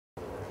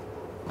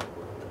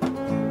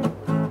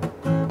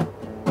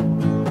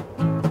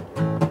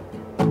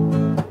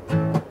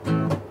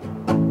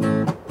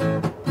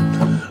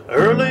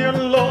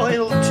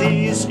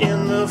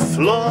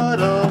flood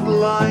of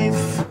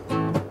life.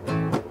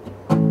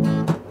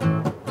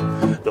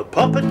 The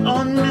puppet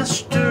on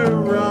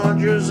Mr.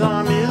 Rogers'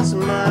 arm is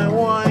my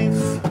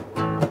wife.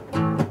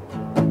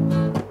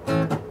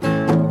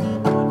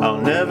 I'll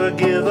never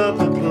give up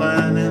the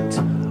planet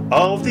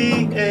of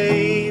the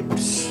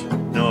apes.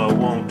 No, I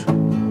won't.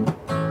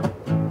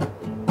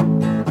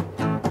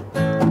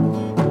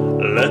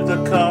 Let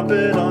the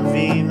carpet on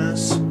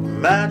Venus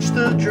match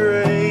the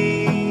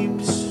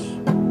drapes.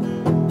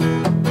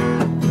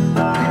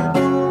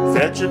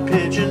 Fetch a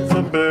pigeon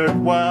for Bert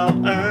while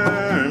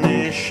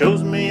Ernie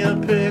shows me a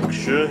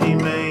picture he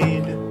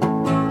made.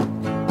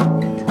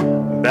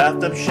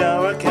 Bathtub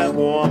shower cap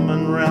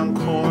woman round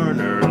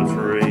corner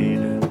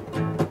afraid.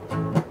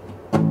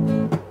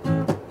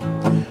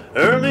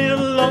 Earlier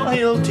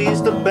loyalties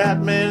to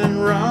Batman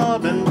and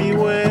Robin,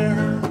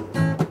 beware.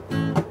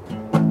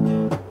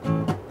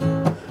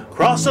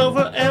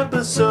 Crossover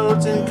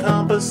episodes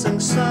encompassing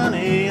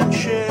Sonny and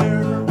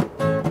Cher.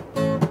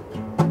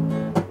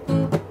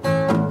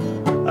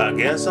 I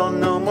guess I'll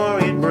no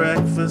more eat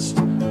breakfast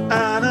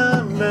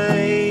animated.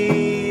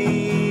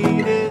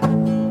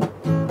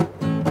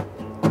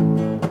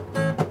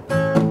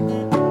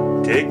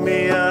 Take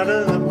me out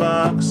of the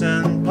box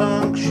and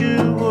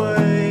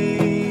punctuate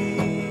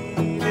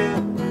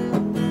it.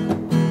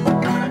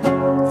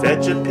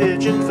 Fetch a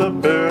pigeon for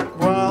Bert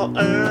while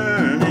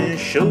Ernie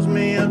shows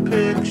me a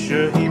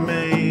picture he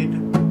made.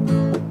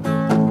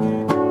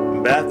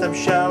 Bathtub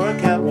shower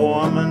cap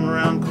woman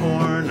round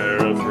corner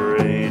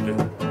afraid.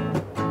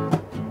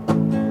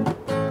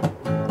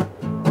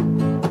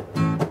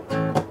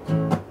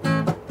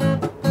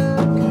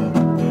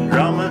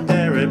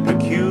 Dromedary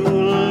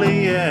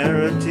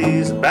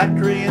peculiarities,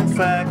 factory and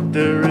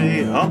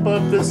factory, hump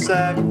up the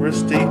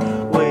sacristy,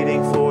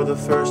 waiting for the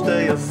first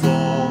day of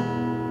fall.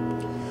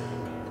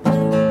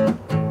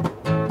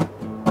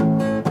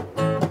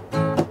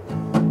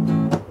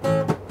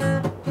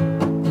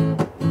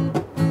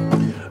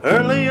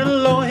 Earlier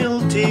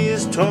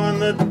loyalties torn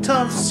the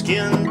tough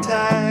skin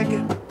tag.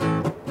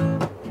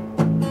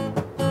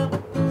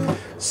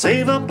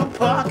 Save up a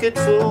pocket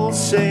full,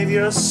 save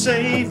your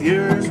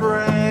savior's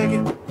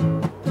rag.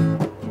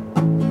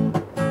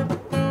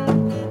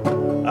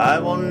 I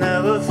will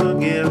never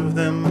forgive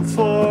them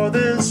for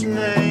this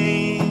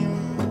name.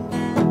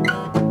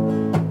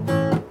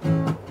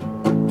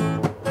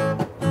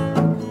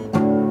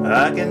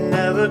 I can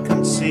never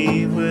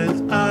conceive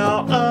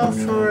without a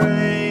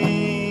frame.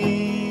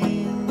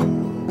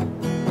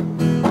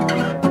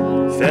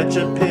 Fetch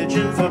a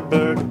pigeon for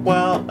Bert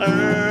while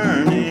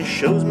Ernie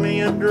shows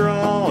me a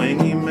drawing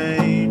he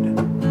made.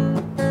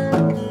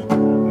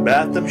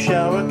 Bathtub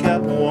shower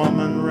cap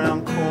woman